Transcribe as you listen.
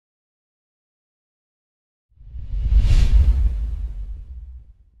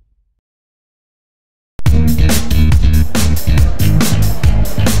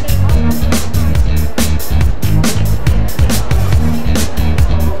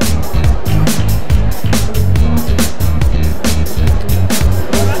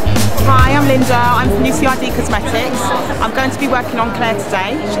Cosmetics. I'm going to be working on Claire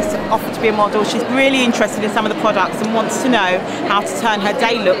today. She's offered to be a model. She's really interested in some of the products and wants to know how to turn her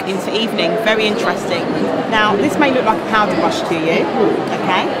day look into evening. Very interesting. Now, this may look like a powder brush to you,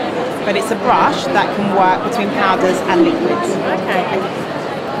 okay? But it's a brush that can work between powders and liquids. Okay.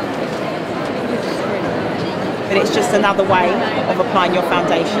 But it's just another way of applying your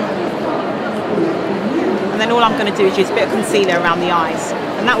foundation. And then all I'm going to do is use a bit of concealer around the eyes,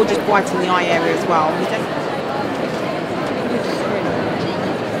 and that will just brighten the eye area as well.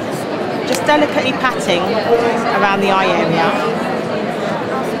 Just delicately patting around the eye area,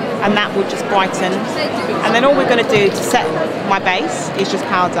 and that will just brighten. And then all we're going to do to set my base is just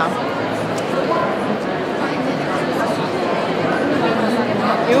powder.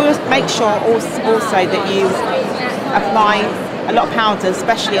 You always make sure also that you apply a lot of powder,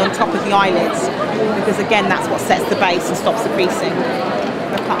 especially on top of the eyelids, because again that's what sets the base and stops the creasing.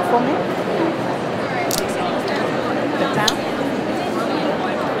 Look up for me. Look down.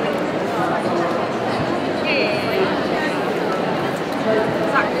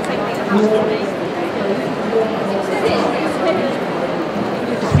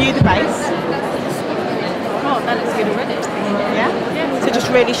 View the base. Oh, that looks good already. Yeah? So it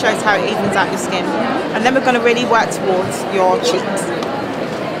just really shows how it evens out your skin. And then we're going to really work towards your cheeks.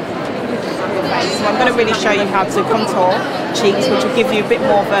 So I'm going to really show you how to contour cheeks, which will give you a bit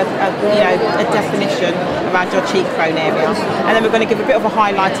more of a definition around your cheekbone area. And then we're going to give a bit of a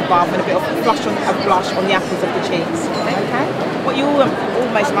highlight above and a bit of a blush on the apples of the cheeks. Okay? What you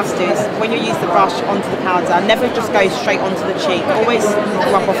almost must do is, when you use the brush onto the powder, never just go straight onto the cheek. Always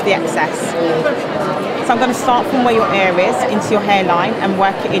rub off the excess. So I'm going to start from where your ear is into your hairline and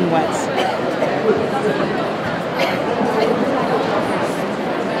work it inwards.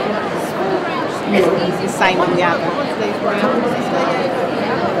 The same on the other.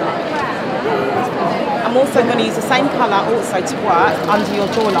 I'm also going to use the same colour also to work under your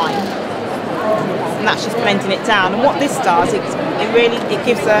jawline, and that's just blending it down. And what this does, it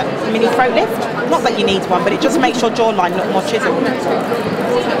gives a mini throat lift. Not that you need one, but it just makes your jawline look more chiseled.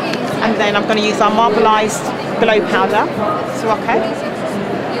 And then I'm going to use our marbleized glow powder, Sirocco.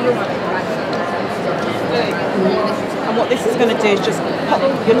 And what this is going to do is just pop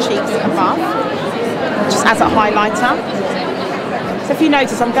your cheeks above, just as a highlighter. So if you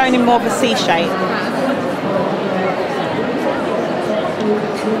notice, I'm going in more of a C shape.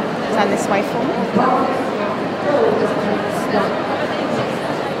 Turn this way for me.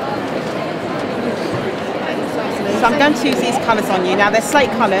 So I'm going to use these colours on you. Now they're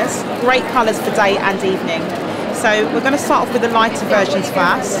slate colours, great colours for day and evening. So we're going to start off with the lighter versions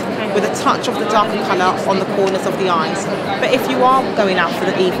first, with a touch of the darker colour on the corners of the eyes. But if you are going out for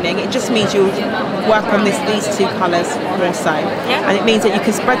the evening, it just means you'll work on these two colours more so. And it means that you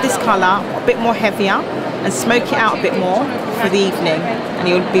can spread this colour a bit more heavier and smoke it out a bit more for the evening, and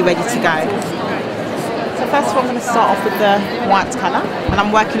you'll be ready to go. So first of all, I'm going to start off with the white colour, and I'm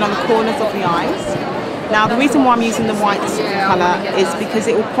working on the corners of the eyes. Now the reason why I'm using the white colour is because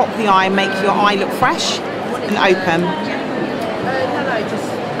it will pop the eye and make your eye look fresh and open.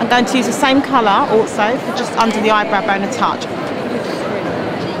 I'm going to use the same colour also for just under the eyebrow bone a touch.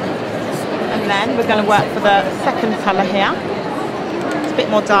 And then we're going to work for the second colour here. It's a bit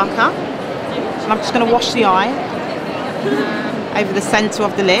more darker. And I'm just going to wash the eye over the centre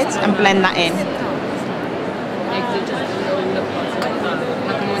of the lid and blend that in.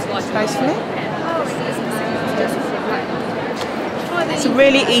 Closely. It's a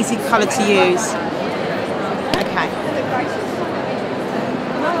really easy colour to use. Okay.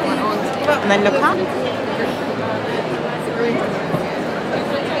 And then look up.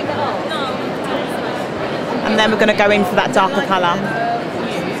 And then we're going to go in for that darker colour.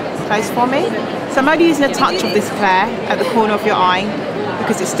 Close for me. So I'm only using a touch of this Claire at the corner of your eye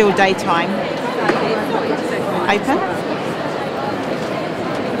because it's still daytime. Open.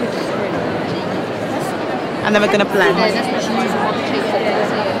 And then we're going to blend.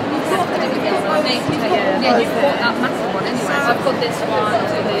 Yeah, you've got that massive one anyway. I've got this one.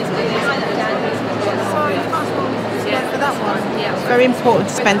 For that one. Yeah. It's very important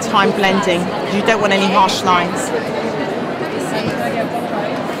to spend time blending because you don't want any harsh lines.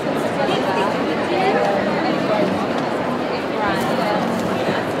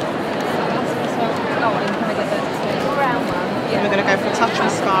 And we're going to go for a touch of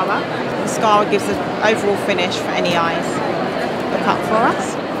mascara. Mascara gives an overall finish for any eyes. Look up for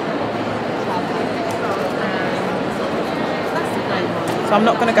us. So I'm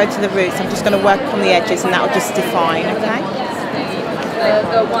not going to go to the roots, I'm just going to work on the edges and that will just define, okay?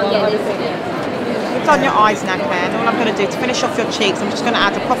 The one, You've done your eyes now, Ken. All I'm going to do to finish off your cheeks, I'm just going to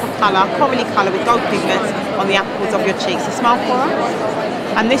add a proper colour, corally colour with gold pigments on the apples of your cheeks. So smile for us.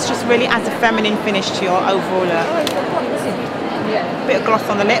 And this just really adds a feminine finish to your overall look. Bit of gloss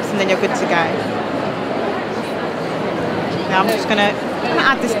on the lips and then you're good to go. Now I'm just going to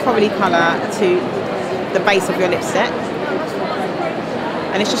add this corally colour to the base of your lipstick.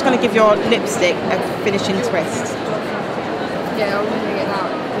 And it's just going to give your lipstick a finishing twist. Yeah, I'm going to get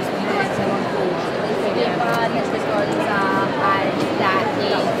that.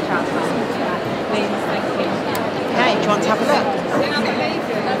 Okay, do you want to have a look?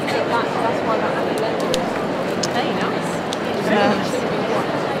 Very nice.